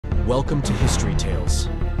Welcome to History Tales,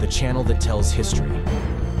 the channel that tells history.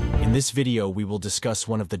 In this video, we will discuss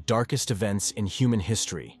one of the darkest events in human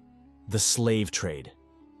history, the slave trade.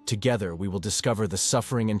 Together, we will discover the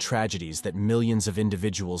suffering and tragedies that millions of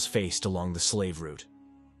individuals faced along the slave route.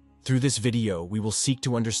 Through this video, we will seek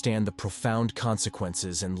to understand the profound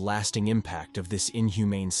consequences and lasting impact of this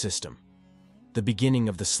inhumane system. The beginning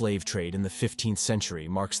of the slave trade in the 15th century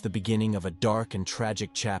marks the beginning of a dark and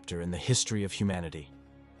tragic chapter in the history of humanity.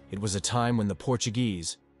 It was a time when the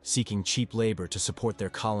Portuguese, seeking cheap labor to support their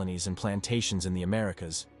colonies and plantations in the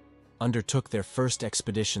Americas, undertook their first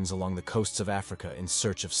expeditions along the coasts of Africa in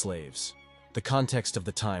search of slaves. The context of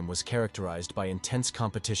the time was characterized by intense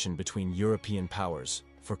competition between European powers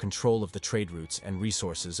for control of the trade routes and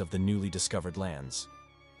resources of the newly discovered lands.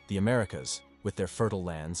 The Americas, with their fertile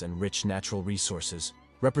lands and rich natural resources,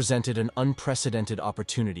 represented an unprecedented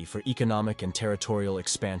opportunity for economic and territorial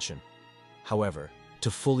expansion. However, to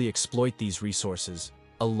fully exploit these resources,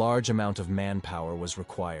 a large amount of manpower was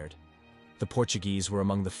required. The Portuguese were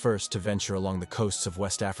among the first to venture along the coasts of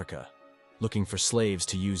West Africa, looking for slaves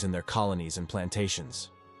to use in their colonies and plantations.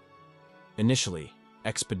 Initially,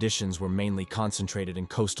 expeditions were mainly concentrated in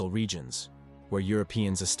coastal regions, where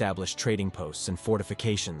Europeans established trading posts and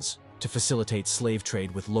fortifications to facilitate slave trade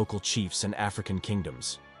with local chiefs and African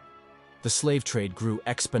kingdoms. The slave trade grew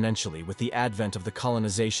exponentially with the advent of the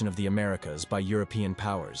colonization of the Americas by European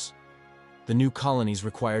powers. The new colonies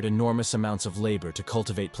required enormous amounts of labor to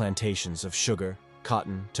cultivate plantations of sugar,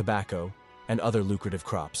 cotton, tobacco, and other lucrative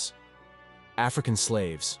crops. African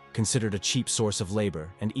slaves, considered a cheap source of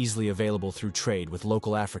labor and easily available through trade with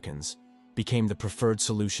local Africans, became the preferred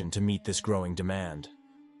solution to meet this growing demand.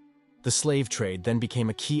 The slave trade then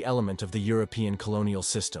became a key element of the European colonial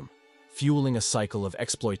system, fueling a cycle of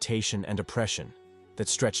exploitation and oppression that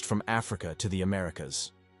stretched from Africa to the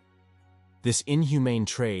Americas. This inhumane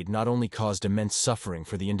trade not only caused immense suffering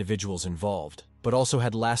for the individuals involved, but also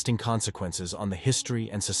had lasting consequences on the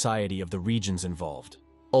history and society of the regions involved.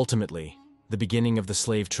 Ultimately, the beginning of the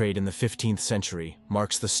slave trade in the 15th century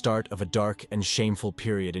marks the start of a dark and shameful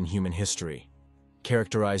period in human history,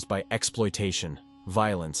 characterized by exploitation,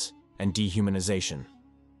 violence, and dehumanization.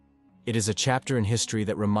 It is a chapter in history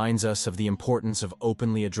that reminds us of the importance of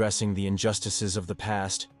openly addressing the injustices of the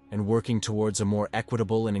past and working towards a more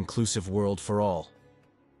equitable and inclusive world for all.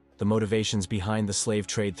 The motivations behind the slave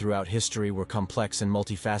trade throughout history were complex and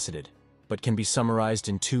multifaceted, but can be summarized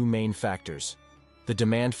in two main factors: the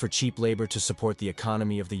demand for cheap labor to support the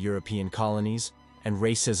economy of the European colonies, and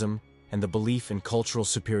racism and the belief in cultural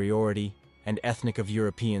superiority and ethnic of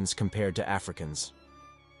Europeans compared to Africans.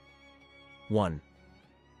 1.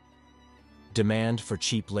 Demand for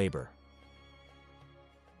cheap labor.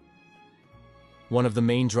 One of the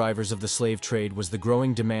main drivers of the slave trade was the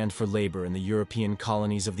growing demand for labor in the European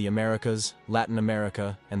colonies of the Americas, Latin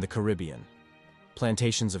America, and the Caribbean.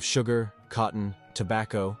 Plantations of sugar, cotton,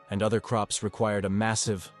 tobacco, and other crops required a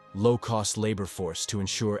massive, low-cost labor force to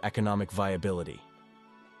ensure economic viability.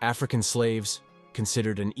 African slaves,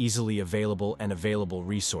 considered an easily available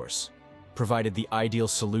resource, provided the ideal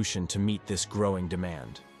solution to meet this growing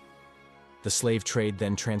demand. The slave trade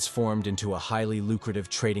then transformed into a highly lucrative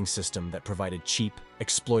trading system that provided cheap,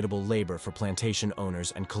 exploitable labor for plantation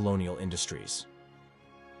owners and colonial industries.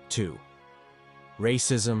 2.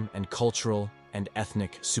 Racism and cultural and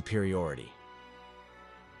ethnic superiority.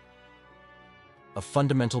 A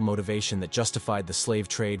fundamental motivation that justified the slave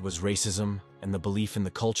trade was racism and the belief in the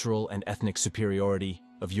cultural and ethnic superiority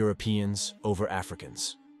of Europeans over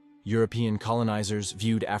Africans. European colonizers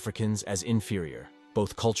viewed Africans as inferior,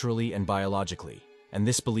 both culturally and biologically, and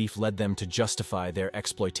this belief led them to justify their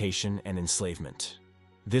exploitation and enslavement.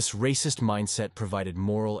 This racist mindset provided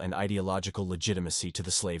moral and ideological legitimacy to the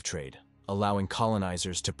slave trade, allowing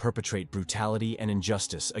colonizers to perpetrate brutality and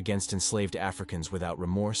injustice against enslaved Africans without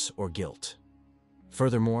remorse or guilt.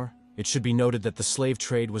 Furthermore, it should be noted that the slave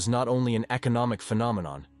trade was not only an economic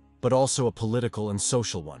phenomenon, but also a political and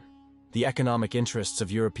social one. The economic interests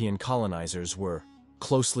of European colonizers were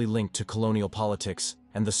closely linked to colonial politics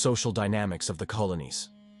and the social dynamics of the colonies.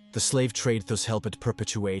 The slave trade thus helped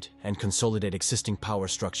perpetuate and consolidate existing power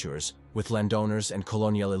structures, with landowners and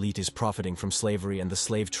colonial elites profiting from slavery and the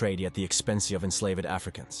slave trade at the expense of enslaved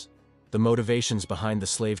Africans. The motivations behind the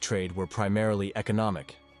slave trade were primarily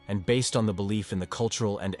economic and based on the belief in the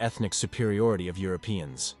cultural and ethnic superiority of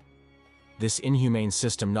Europeans. This inhumane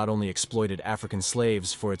system not only exploited African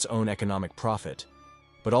slaves for its own economic profit,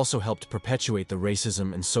 but also helped perpetuate the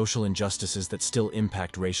racism and social injustices that still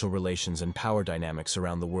impact racial relations and power dynamics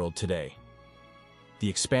around the world today. The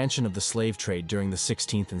expansion of the slave trade during the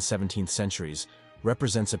 16th and 17th centuries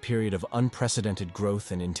represents a period of unprecedented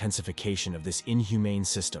growth and intensification of this inhumane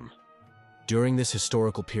system. During this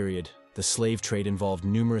historical period, the slave trade involved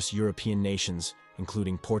numerous European nations,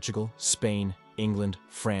 including Portugal, Spain, England,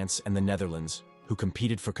 France, and the Netherlands, who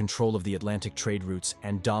competed for control of the Atlantic trade routes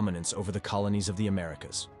and dominance over the colonies of the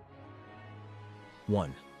Americas.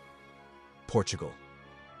 1. Portugal.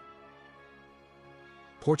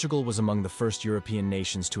 Portugal was among the first European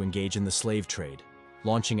nations to engage in the slave trade,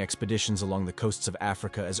 launching expeditions along the coasts of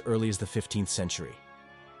Africa as early as the 15th century.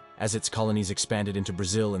 As its colonies expanded into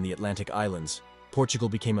Brazil and the Atlantic islands, Portugal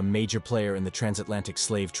became a major player in the transatlantic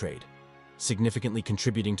slave trade, significantly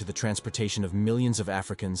contributing to the transportation of millions of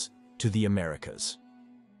Africans to the Americas.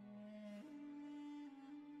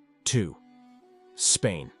 2.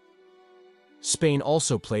 Spain. Spain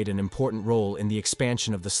also played an important role in the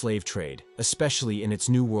expansion of the slave trade, especially in its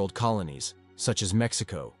New World colonies, such as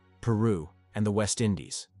Mexico, Peru, and the West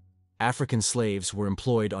Indies. African slaves were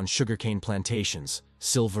employed on sugarcane plantations,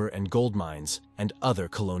 silver and gold mines, and other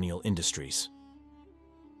colonial industries.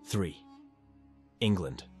 3.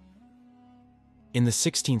 England. In the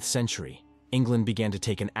 16th century, England began to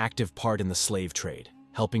take an active part in the slave trade,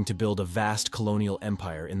 helping to build a vast colonial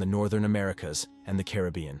empire in the Northern Americas and the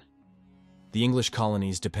Caribbean. The English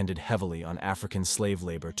colonies depended heavily on African slave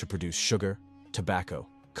labor to produce sugar, tobacco,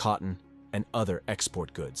 cotton, and other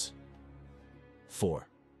export goods. 4.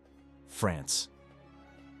 France.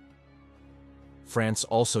 France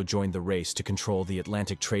also joined the race to control the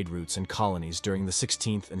Atlantic trade routes and colonies during the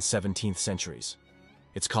 16th and 17th centuries.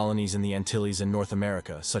 Its colonies in the Antilles and North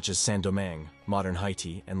America, such as Saint-Domingue, modern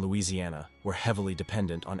Haiti, and Louisiana, were heavily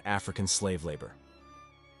dependent on African slave labor.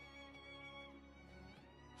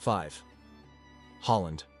 5.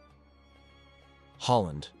 Holland.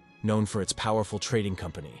 Holland, known for its powerful trading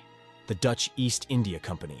company, the Dutch East India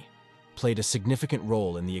Company, played a significant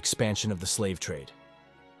role in the expansion of the slave trade.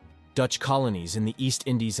 Dutch colonies in the East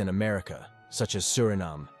Indies and America, such as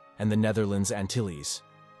Suriname and the Netherlands Antilles,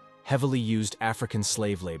 heavily used African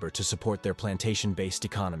slave labor to support their plantation-based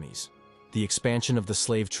economies. The expansion of the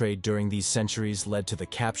slave trade during these centuries led to the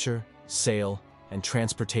capture, sale, and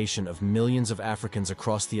transportation of millions of Africans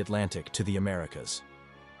across the Atlantic to the Americas.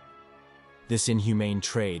 This inhumane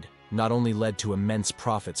trade not only led to immense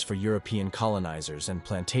profits for European colonizers and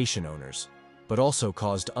plantation owners, but also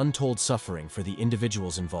caused untold suffering for the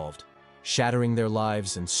individuals involved, shattering their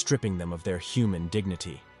lives and stripping them of their human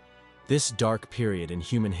dignity. This dark period in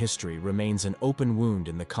human history remains an open wound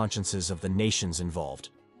in the consciences of the nations involved,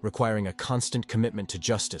 requiring a constant commitment to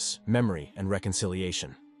justice, memory, and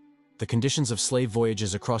reconciliation. The conditions of slave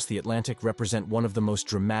voyages across the Atlantic represent one of the most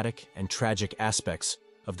dramatic and tragic aspects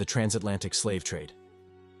of the transatlantic slave trade.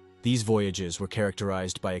 These voyages were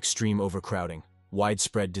characterized by extreme overcrowding,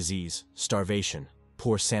 widespread disease, starvation,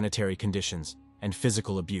 poor sanitary conditions, and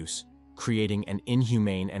physical abuse, creating an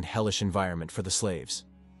inhumane and hellish environment for the slaves.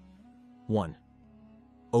 1.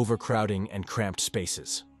 Overcrowding and cramped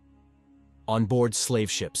spaces. On board slave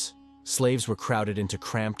ships, slaves were crowded into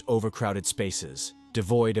cramped, overcrowded spaces,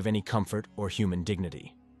 devoid of any comfort or human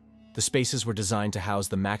dignity. The spaces were designed to house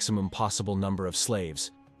the maximum possible number of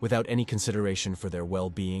slaves, without any consideration for their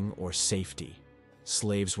well-being or safety.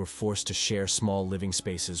 Slaves were forced to share small living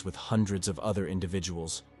spaces with hundreds of other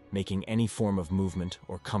individuals, making any form of movement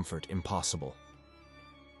or comfort impossible.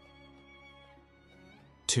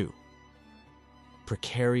 2.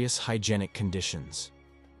 Precarious hygienic conditions.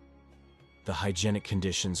 The hygienic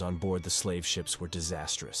conditions on board the slave ships were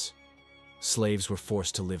disastrous. Slaves were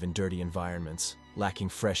forced to live in dirty environments, lacking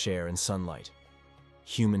fresh air and sunlight.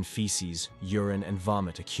 Human feces, urine, and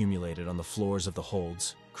vomit accumulated on the floors of the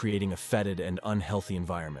holds, creating a fetid and unhealthy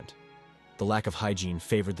environment. The lack of hygiene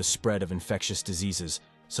favored the spread of infectious diseases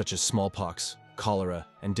such as smallpox, cholera,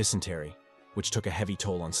 and dysentery, which took a heavy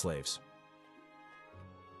toll on slaves.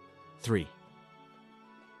 3.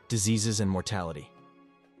 Diseases and mortality.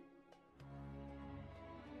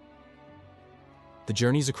 The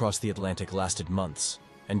journeys across the Atlantic lasted months,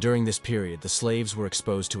 and during this period the slaves were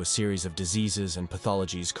exposed to a series of diseases and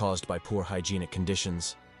pathologies caused by poor hygienic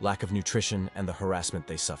conditions, lack of nutrition, and the harassment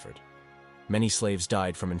they suffered. Many slaves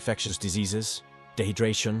died from infectious diseases,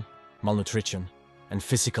 dehydration, malnutrition, and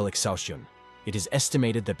physical exhaustion. It is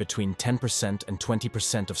estimated that between 10% and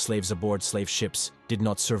 20% of slaves aboard slave ships did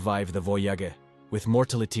not survive the voyage, with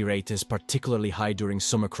mortality rate is particularly high during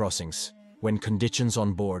summer crossings, when conditions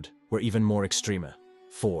on board were even more extreme.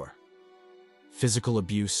 4. Physical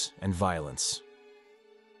abuse and violence.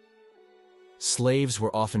 Slaves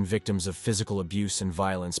were often victims of physical abuse and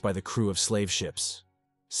violence by the crew of slave ships.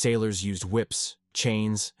 Sailors used whips,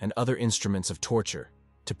 chains, and other instruments of torture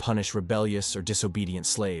to punish rebellious or disobedient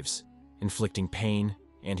slaves, inflicting pain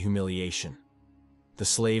and humiliation. The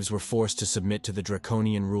slaves were forced to submit to the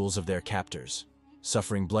draconian rules of their captors,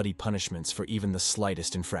 suffering bloody punishments for even the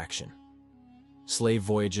slightest infraction. Slave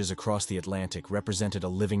voyages across the Atlantic represented a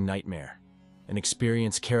living nightmare, an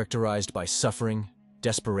experience characterized by suffering,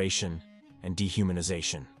 desperation, and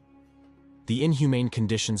dehumanization. The inhumane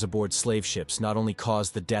conditions aboard slave ships not only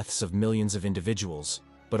caused the deaths of millions of individuals,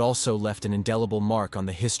 but also left an indelible mark on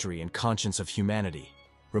the history and conscience of humanity,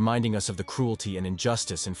 reminding us of the cruelty and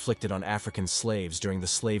injustice inflicted on African slaves during the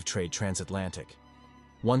slave trade transatlantic.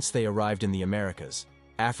 Once they arrived in the Americas,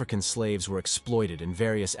 African slaves were exploited in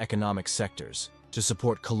various economic sectors to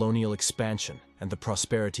support colonial expansion and the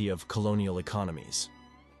prosperity of colonial economies.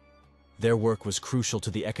 Their work was crucial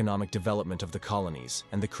to the economic development of the colonies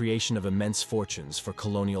and the creation of immense fortunes for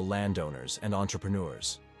colonial landowners and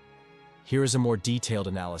entrepreneurs. Here is a more detailed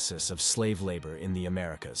analysis of slave labor in the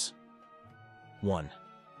Americas. 1.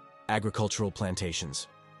 Agricultural plantations.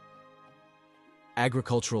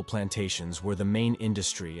 Agricultural plantations were the main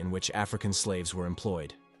industry in which African slaves were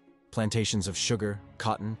employed. Plantations of sugar,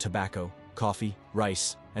 cotton, tobacco, coffee,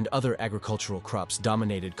 rice, and other agricultural crops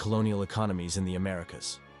dominated colonial economies in the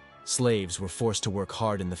Americas. Slaves were forced to work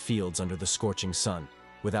hard in the fields under the scorching sun,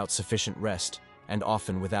 without sufficient rest, and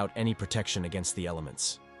often without any protection against the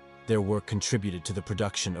elements. Their work contributed to the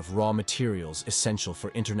production of raw materials essential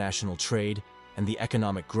for international trade and the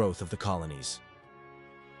economic growth of the colonies.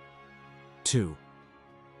 2.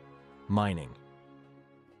 Mining.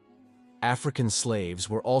 African slaves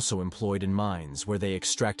were also employed in mines where they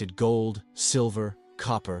extracted gold, silver,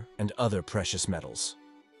 copper, and other precious metals.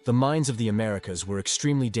 The mines of the Americas were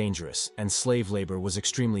extremely dangerous, and slave labor was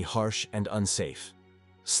extremely harsh and unsafe.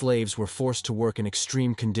 Slaves were forced to work in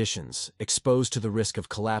extreme conditions, exposed to the risk of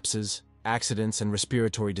collapses, accidents, and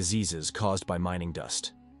respiratory diseases caused by mining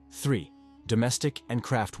dust. 3. Domestic and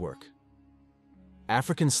craft work.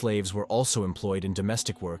 African slaves were also employed in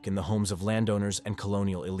domestic work in the homes of landowners and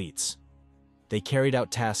colonial elites. They carried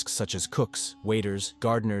out tasks such as cooks, waiters,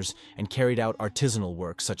 gardeners, and carried out artisanal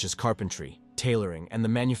work such as carpentry, tailoring, and the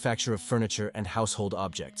manufacture of furniture and household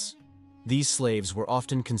objects. These slaves were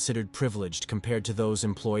often considered privileged compared to those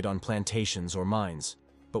employed on plantations or mines,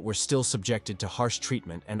 but were still subjected to harsh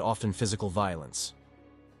treatment and often physical violence.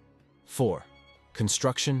 4.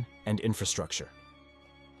 Construction and infrastructure.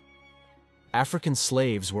 African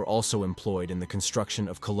slaves were also employed in the construction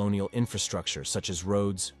of colonial infrastructure such as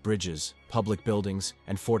roads, bridges, public buildings,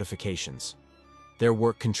 and fortifications. Their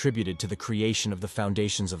work contributed to the creation of the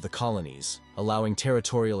foundations of the colonies, allowing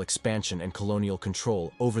territorial expansion and colonial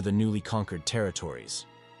control over the newly conquered territories.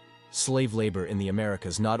 Slave labor in the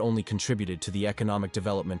Americas not only contributed to the economic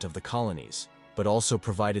development of the colonies, but also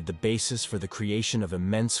provided the basis for the creation of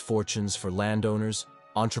immense fortunes for landowners,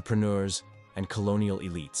 entrepreneurs, and colonial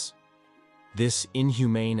elites. This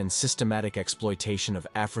inhumane and systematic exploitation of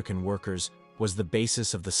African workers was the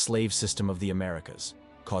basis of the slave system of the Americas,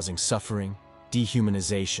 causing suffering,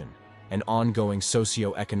 dehumanization, and ongoing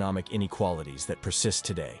socio-economic inequalities that persist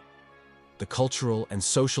today. The cultural and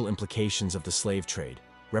social implications of the slave trade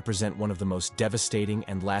represent one of the most devastating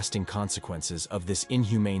and lasting consequences of this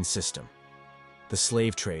inhumane system. The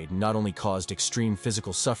slave trade not only caused extreme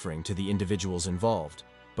physical suffering to the individuals involved,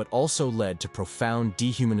 but also led to profound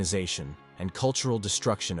dehumanization and cultural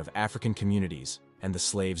destruction of African communities and the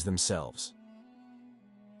slaves themselves.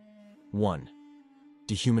 1.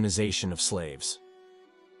 Dehumanization of slaves.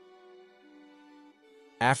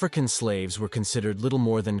 African slaves were considered little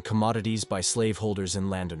more than commodities by slaveholders and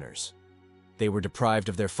landowners. They were deprived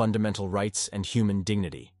of their fundamental rights and human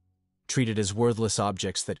dignity, treated as worthless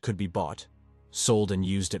objects that could be bought, sold and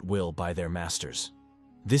used at will by their masters.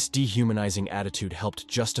 This dehumanizing attitude helped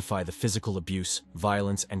justify the physical abuse,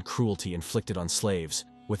 violence, and cruelty inflicted on slaves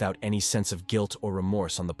without any sense of guilt or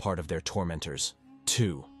remorse on the part of their tormentors.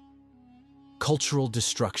 2. Cultural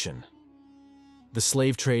destruction. The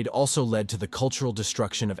slave trade also led to the cultural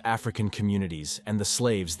destruction of African communities and the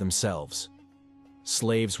slaves themselves.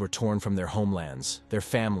 Slaves were torn from their homelands, their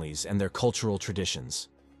families, and their cultural traditions,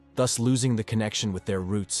 thus losing the connection with their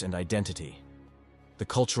roots and identity. The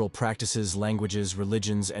cultural practices, languages,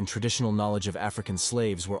 religions, and traditional knowledge of African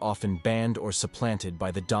slaves were often banned or supplanted by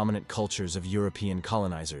the dominant cultures of European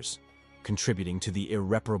colonizers, contributing to the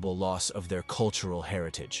irreparable loss of their cultural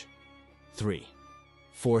heritage. 3.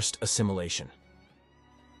 Forced assimilation.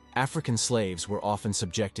 African slaves were often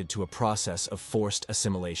subjected to a process of forced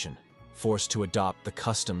assimilation, forced to adopt the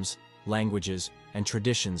customs, languages, and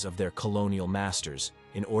traditions of their colonial masters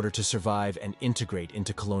in order to survive and integrate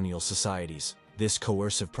into colonial societies. This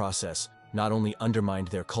coercive process not only undermined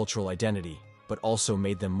their cultural identity, but also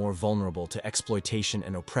made them more vulnerable to exploitation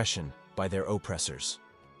and oppression by their oppressors.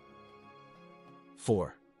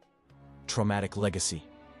 4. Traumatic legacy.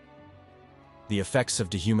 The effects of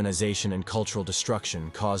dehumanization and cultural destruction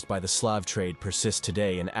caused by the slave trade persist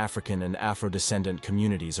today in African and Afro-descendant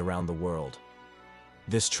communities around the world.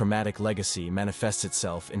 This traumatic legacy manifests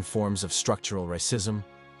itself in forms of structural racism,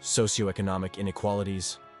 socioeconomic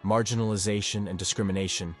inequalities, marginalization, and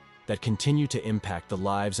discrimination that continue to impact the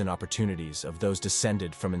lives and opportunities of those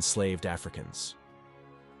descended from enslaved Africans.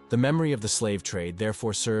 The memory of the slave trade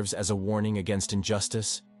therefore serves as a warning against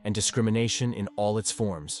injustice and discrimination in all its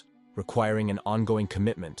forms, requiring an ongoing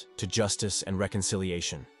commitment to justice and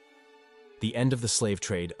reconciliation. The end of the slave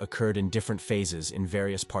trade occurred in different phases in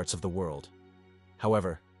various parts of the world.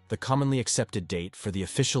 However, the commonly accepted date for the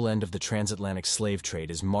official end of the transatlantic slave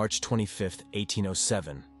trade is March 25,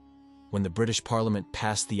 1807, when the British Parliament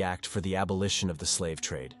passed the Act for the Abolition of the Slave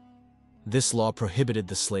Trade. This law prohibited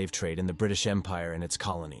the slave trade in the British Empire and its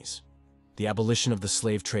colonies. The abolition of the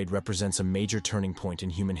slave trade represents a major turning point in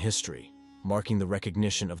human history, marking the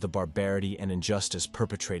recognition of the barbarity and injustice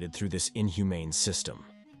perpetrated through this inhumane system.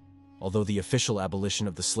 Although the official abolition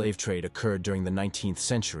of the slave trade occurred during the 19th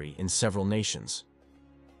century in several nations,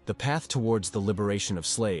 the path towards the liberation of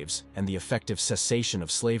slaves and the effective cessation of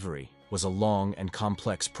slavery was a long and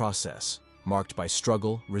complex process, marked by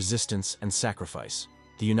struggle, resistance, and sacrifice.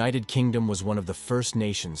 The United Kingdom was one of the first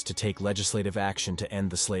nations to take legislative action to end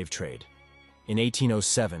the slave trade. In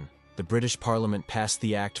 1807, the British Parliament passed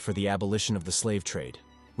the Act for the Abolition of the Slave Trade,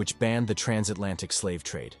 which banned the transatlantic slave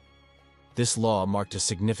trade. This law marked a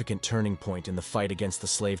significant turning point in the fight against the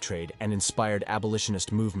slave trade and inspired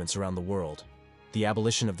abolitionist movements around the world. The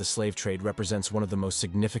abolition of the slave trade represents one of the most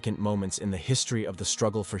significant moments in the history of the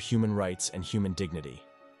struggle for human rights and human dignity.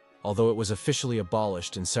 Although it was officially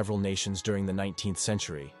abolished in several nations during the 19th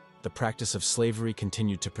century, the practice of slavery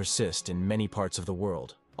continued to persist in many parts of the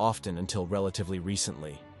world, often until relatively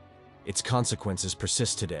recently. Its consequences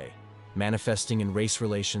persist today, manifesting in race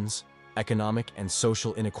relations, economic and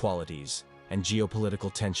social inequalities, and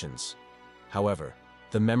geopolitical tensions. However,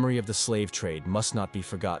 the memory of the slave trade must not be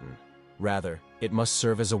forgotten. Rather, it must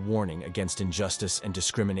serve as a warning against injustice and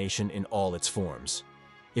discrimination in all its forms.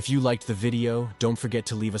 If you liked the video, don't forget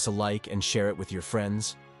to leave us a like and share it with your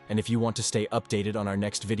friends. And if you want to stay updated on our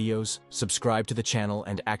next videos, subscribe to the channel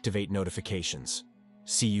and activate notifications.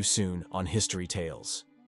 See you soon on History Tales.